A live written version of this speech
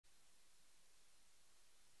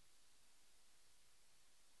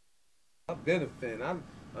been a fan.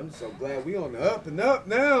 I'm just so glad we on the up and up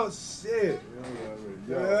now. Shit.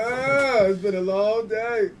 Yeah, it's been a long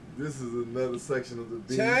day. This is another section of the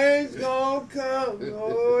beef. Change gonna come.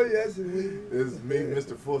 Oh yes it will. It's me,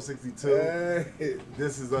 Mr.462. Hey.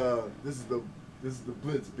 This is the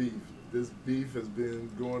Blitz beef. This beef has been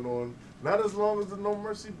going on not as long as the No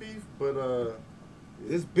Mercy beef, but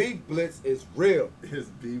this beef Blitz is real. It's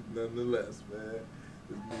beef nonetheless, man.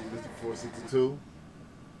 It's me, Mr.462.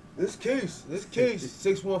 This Quis,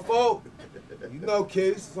 614. You know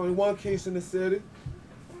Quis. There's only one Quis in the city.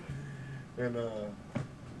 And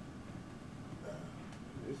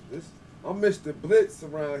I'm Mr. Blitz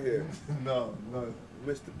around here. no.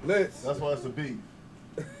 Mr. Blitz. That's why it's a beef.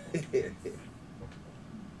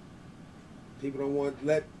 People don't want to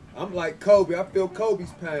let. I'm like Kobe. I feel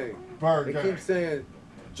Kobe's pain. Bird They gang. keep saying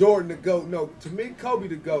Jordan the GOAT. No, to me, Kobe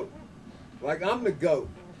the GOAT. Like I'm the GOAT.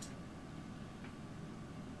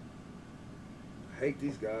 I hate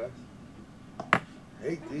these guys.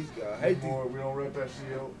 Hate these guys. Hate these. We don't rep that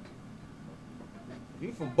shield.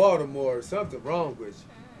 You from Baltimore? There's something wrong with you.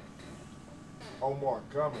 Omar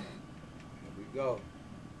coming. Here we go.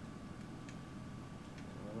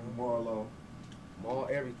 Marlo. Maul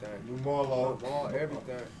everything. New Marlo. Maul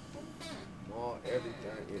everything. Maul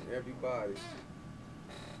everything and everybody.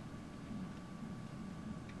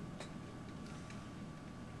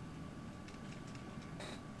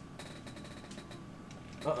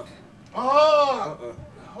 Oh!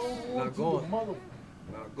 Hold Not on to going. the mother.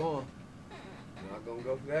 Not going. Not gonna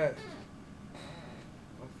go for that.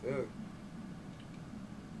 I feel it.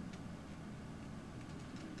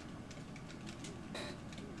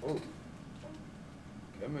 Oh.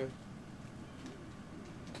 Come in.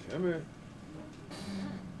 Come in.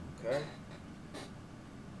 Okay.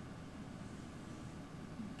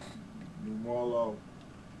 New Marlo.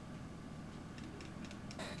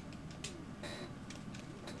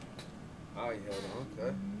 Oh, you held on.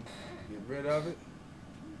 Okay. Get rid of it.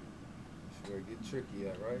 That's where it get tricky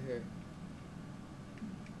at, right here.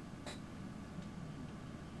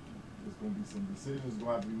 There's gonna be some decisions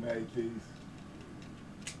gonna have to be made, Keys.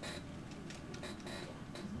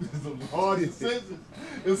 There's some hard decisions.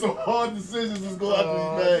 There's some hard decisions that's gonna have to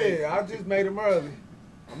be made. Yeah, I just made them early.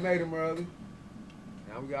 I made them early.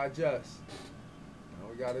 Now we gotta adjust. Now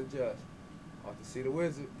we gotta adjust. Off to see the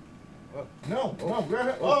wizard. No, grab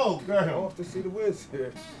him. Oh, grab him. Off to see the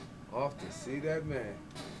wizard. Off to see that man.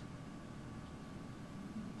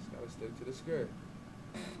 Just gotta stick to the script.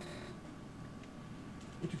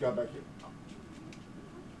 What you got back here?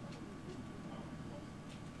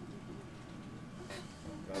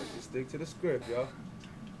 Gotta just stick to the script, y'all.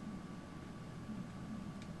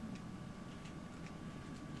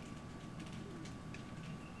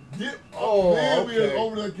 Oh, man, okay. we was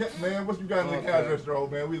over the man. What you got in the cash register,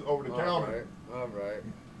 old man? We was over the counter. All right.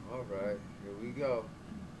 Here we go.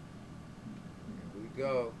 Here we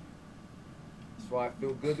go. That's why I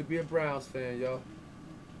feel good to be a Browns fan, y'all.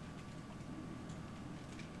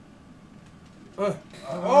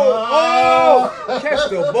 Catch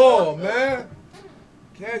the ball, man.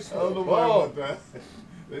 Catch the ball. About that.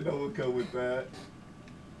 They know what come with that.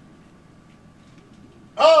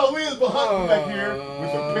 Oh, we is behind back here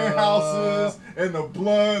with the penthouses and the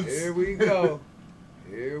blunts. Here we go.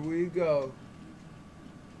 Here we go.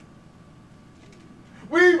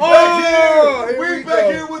 We back here. We back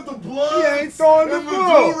go. here with the blunts. He ain't throwing the and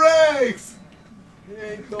ball. the rags. He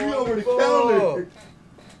ain't We throwing over the the ball. counter.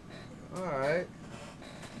 All right.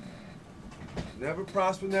 Never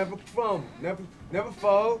prosper, never fumble, never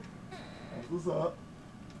fold. That's what's up.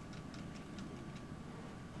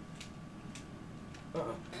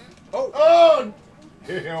 Oh!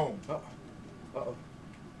 Damn. Oh.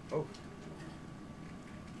 Oh.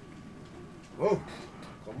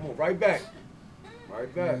 Come on, right back.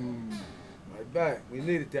 Right back. Right back. We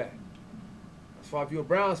needed that. That's why if you're a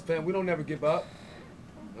Browns fan, we don't never give up.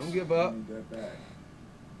 Don't give up. Need that back.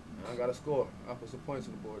 Now I got to score. I'll put some points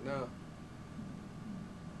on the board now.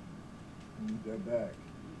 Need that back.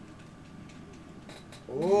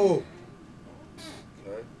 Oh.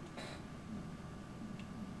 Okay.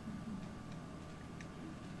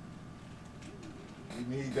 We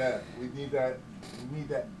need that. We need that. We need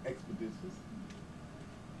that expeditious.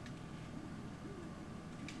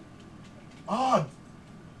 Ah.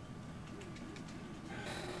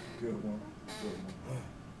 Good one. Good one.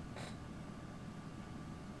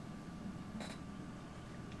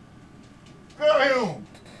 Damn.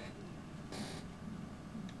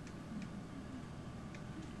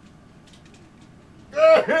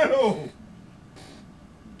 Damn.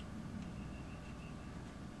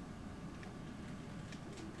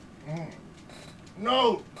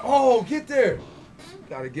 No. Oh, get there.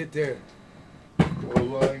 Gotta get there. Goal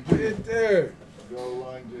line G. Get there. Goal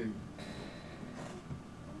line G.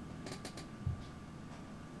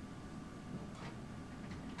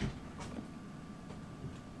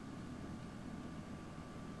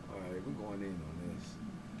 Alright, we're going in on this.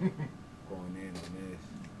 Going in on this.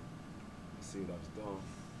 Let's see what I was doing.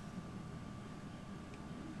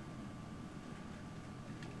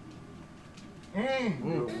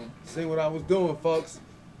 See what I was doing, folks.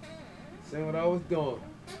 See what I was doing.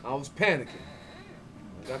 I was panicking.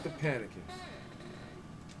 I got to panicking.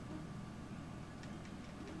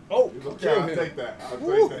 Oh, Okay, I'll take that. I'll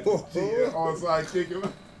take that. Gee, onside kick him.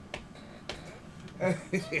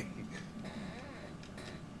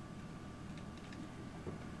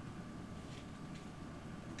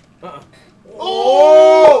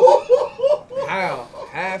 Oh! How?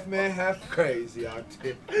 Half man, half crazy out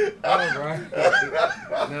there. All right.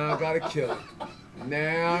 Now I gotta kill him.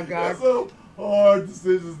 Now I gotta. That's some hard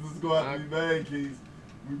decisions that's going to have to be made, Keys.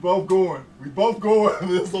 We both going. We both going.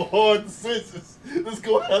 There's some hard decisions that's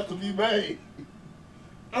going to have to be made.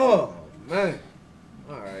 Oh man.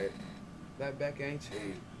 All right. That back ain't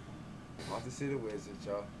cheap. Off to see the Wizards,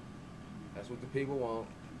 y'all. That's what the people want.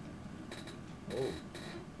 Oh.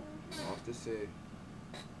 Off to see.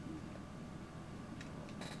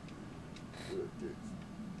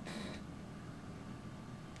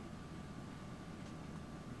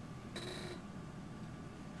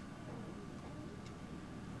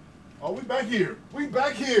 Oh, we back here. We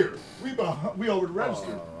back here. We over the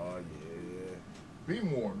register. Oh yeah. Be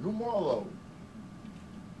more. Numalo. Oh,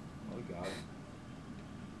 we got it.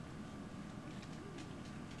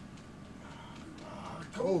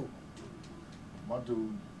 Go. My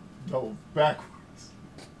dude dove backwards.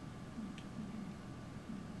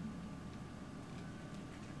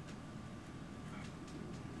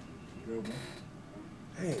 Good one.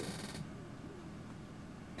 Hey.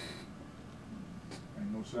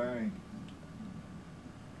 Ain't no shame.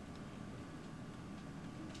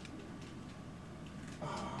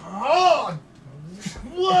 Oh!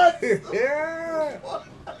 What? Yeah.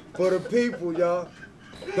 For the people, y'all.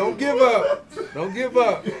 Don't give up. Don't give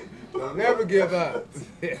up. Don't never give up.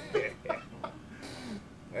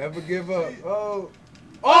 Ever give up. Oh.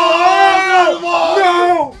 Oh!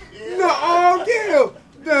 No! No! Oh, get him!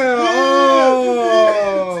 Down.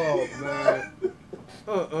 Oh, man.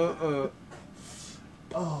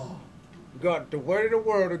 Oh. Got the weight of the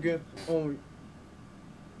world again on me.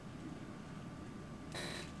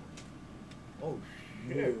 Oh,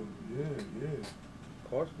 shit. Yeah.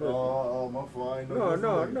 Cartridge. Oh, my fault. I ain't know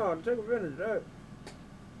No. Take advantage of that.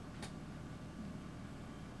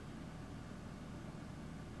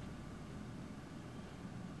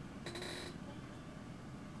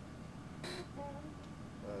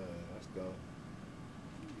 Let's go.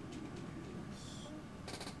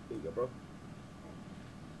 Here you go, bro.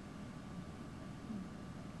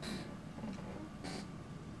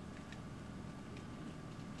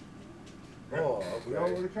 Oh, We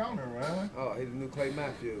okay. over the counter, man. Oh, he's the new Clay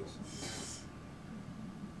Matthews.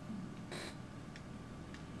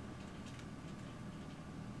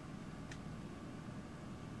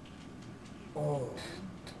 Oh.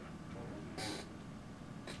 I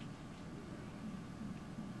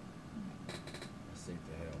think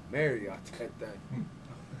the hell Mary out that thing.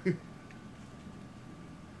 Good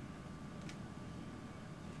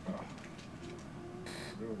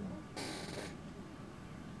one.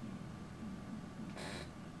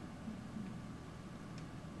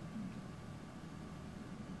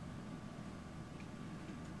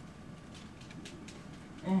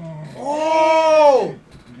 Oh!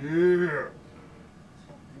 Yeah. You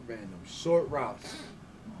ran them short routes.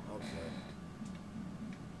 Okay.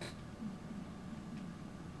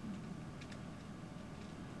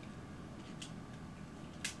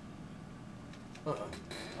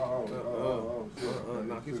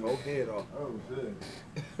 Knock his whole head off. Oh, shit.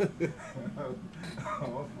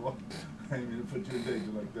 I ain't mean to put you in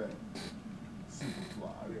danger like that. Super fly.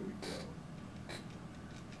 There we go.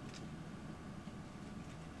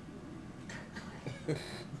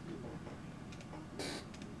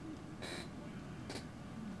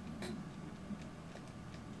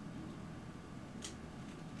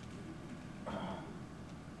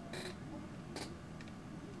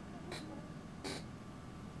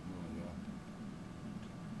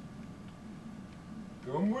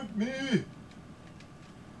 Come with me.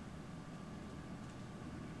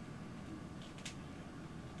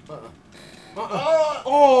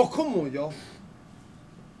 Oh, come on, y'all.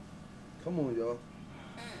 Come on, y'all.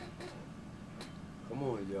 Come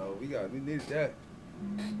on, y'all. We needed that.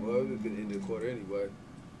 Well, it was gonna end the quarter anyway.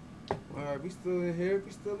 All right, we still in here.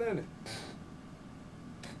 We still in it.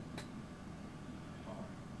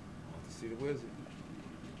 Off to see the wizard.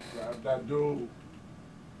 Grab that dude.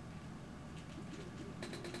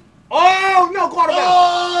 Oh, no, quarterback.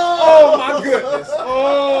 Oh, my goodness.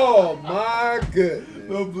 Oh, my goodness.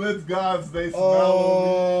 The Blitz gods, they smell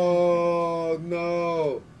Oh,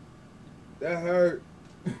 no. That hurt.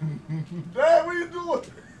 Dad, what you doing?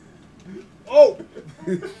 Oh.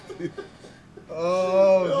 Oh,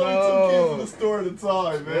 Oh, only no. 2 kids in the store at a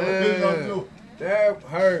time, man. What y'all doing? That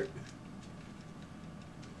hurt.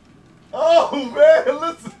 Oh, man,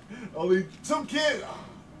 listen. Only 2 kids.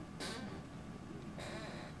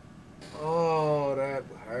 Oh, that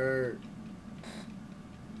hurt.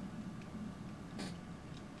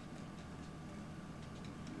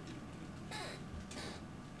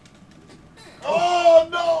 Oh,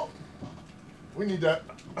 no. We need that.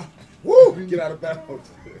 Woo! Get out of bounds.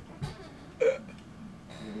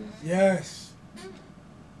 Yes.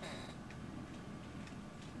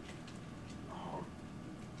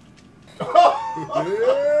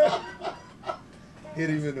 Yeah. Hit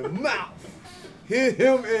him in the mouth. Hit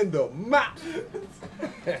him in the mouth.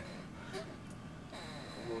 Come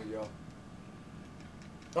on, y'all.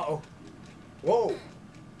 Uh-oh. Whoa.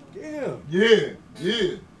 Yeah. Yeah,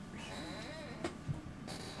 yeah.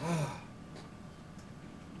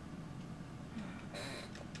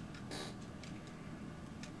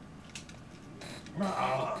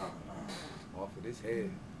 Off of his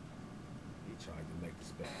head. He tried to make a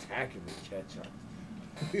spectacular catch up.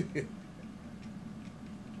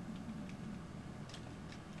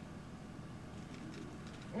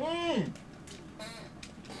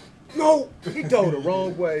 No, he threw the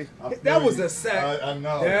wrong way. That was a sack. I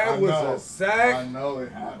know. That was a sack. I know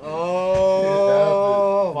it happened.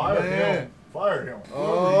 Oh, it happened. man. Him. Fire him.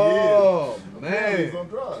 Oh, Apparently he's man. on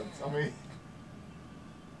drugs. I mean,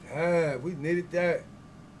 God, we needed that.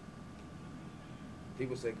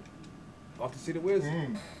 People say, off to see the wizard.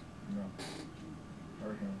 no.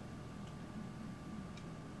 Hurt him.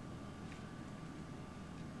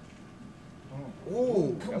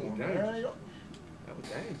 Ooh, Come that was on, dangerous. man. That was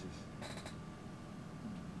dangerous.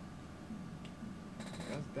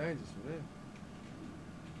 That's dangerous for them.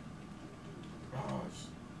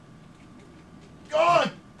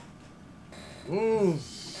 God! Woo!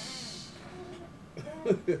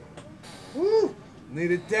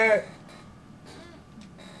 Needed that.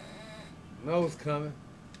 Know it's coming.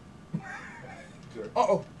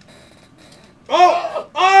 Uh-oh. Oh!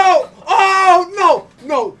 Oh! Oh! No!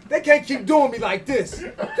 No! They can't keep doing me like this.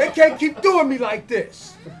 They can't keep doing me like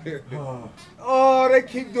this. Oh, they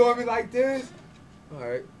keep doing me like this. All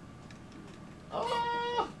right.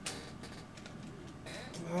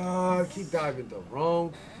 I keep diving the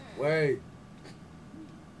wrong way.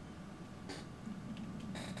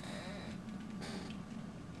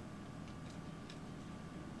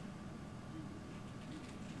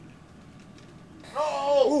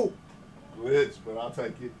 Oh! Glitch, but I'll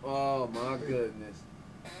take it. Oh my goodness.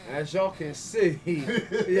 As y'all can see,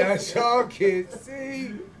 as y'all can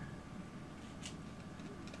see.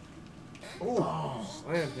 Ooh,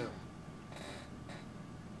 slammed him.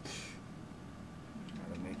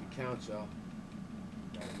 Gotta make it count, y'all.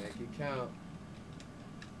 Gotta make it count.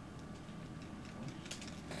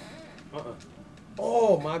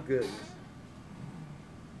 Oh my goodness.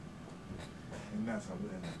 And that's how we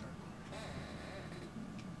end that.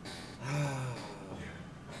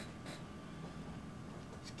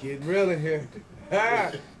 It's getting real in here.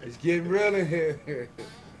 It's getting real in here.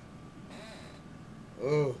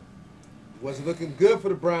 Oh, wasn't looking good for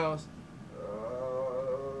the Browns.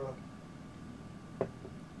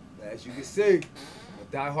 As you can see, I'm a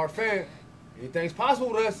diehard fan. Anything's possible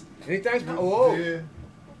with us. Anything's possible. Yeah.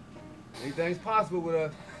 Anything's possible with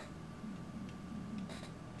us.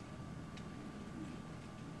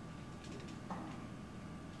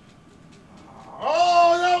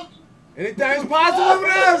 Oh, no! Anything's possible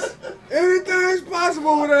with us. Anything's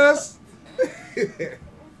possible with us.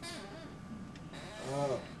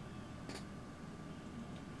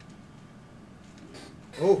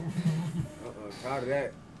 Oh. Tired of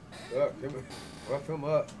that. Rough him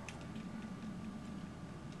up.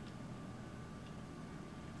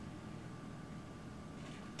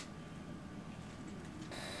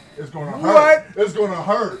 It's gonna hurt. What? It's gonna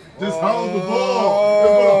hurt. Just hold the ball.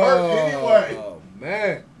 It's gonna hurt anyway. Oh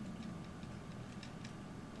man.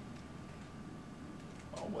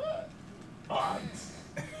 Oh what? Oh.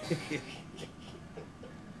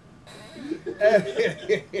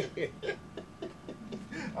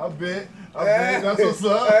 I bet. That's what's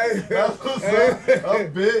up. That's what's up. I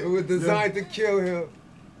bet. It was designed to kill him.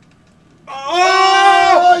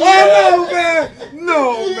 Oh, Oh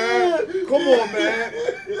on, man.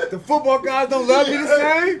 The football guys don't love me the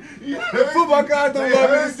same? The football guys don't love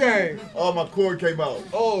me the same. Oh, my cord came out.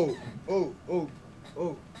 Oh,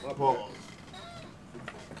 my Pause.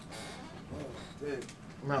 bad.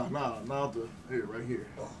 Nah, here, right here.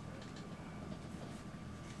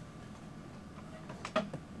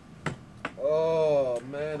 Oh,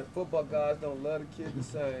 man, the football guys don't love the kid the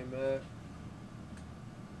same, man.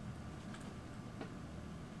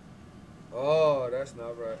 Oh, that's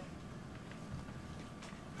not right.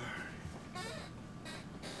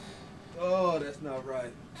 Oh, that's not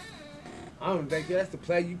right. I don't think that's the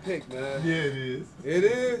play you picked, man. Yeah, it is. It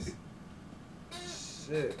is?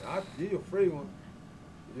 Shit, I'll give you a free one.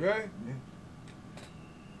 You ready? Yeah.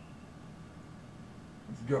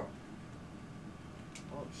 Let's go.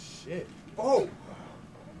 Oh, shit. Oh!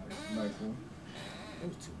 Nice one. There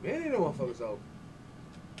was too many of them motherfuckers open.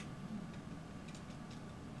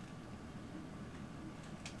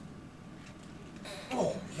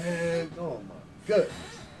 Oh, man. Oh, my goodness.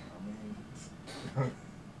 I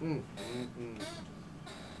mean,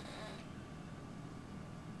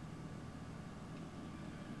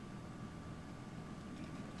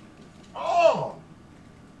 Oh!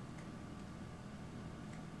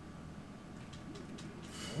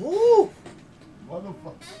 Woo!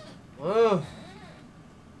 Motherfucker.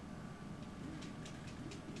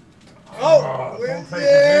 Oh, don't take it,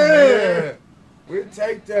 yeah! man. We'll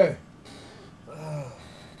take that.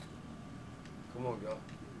 Come on, y'all.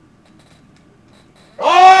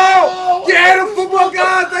 Oh! Yeah, the football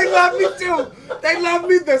guys, they love me too. They love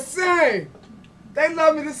me the same. They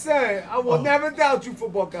love me the same. I will never doubt you,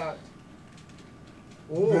 football guys.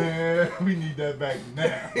 Oh. Man, we need that back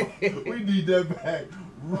now. We need that back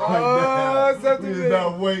right now. We is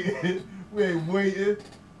not waiting. We ain't waiting.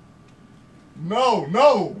 No.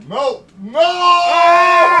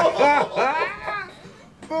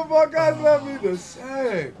 Football guys love me the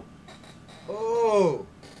same. Oh.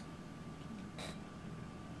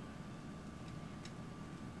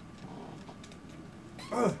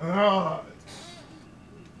 Uh-oh.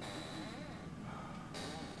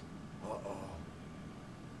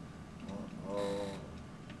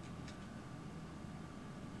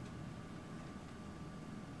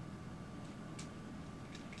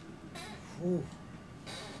 All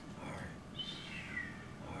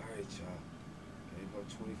right, y'all. There you go,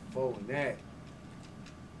 24 in that.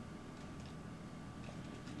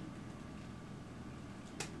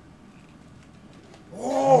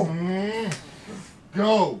 Oh!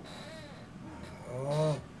 Go!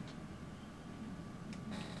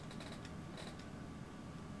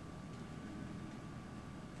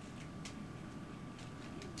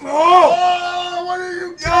 Oh! What are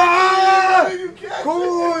you Yeah! What are you catching? Come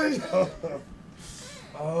on!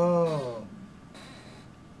 Oh.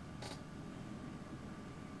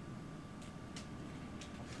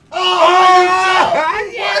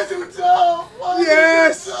 Why'd you jump?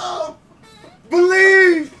 Yes!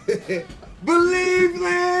 Believe! Believe,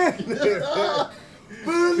 land!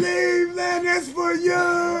 Believe, land, that's for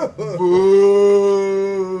you!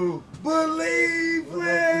 Boo! Believe, What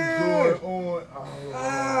land! is going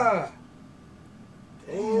on?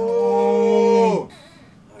 Oh!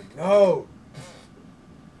 I know.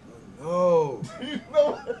 You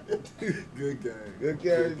know what? Good game. Good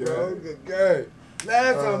game, bro. Good game.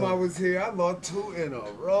 Last time I was here, I lost 2 in a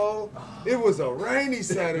row. It was a rainy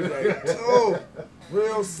Saturday, too.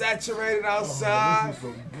 Real saturated outside. This is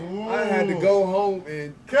some bull. I had to go home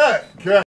and cut.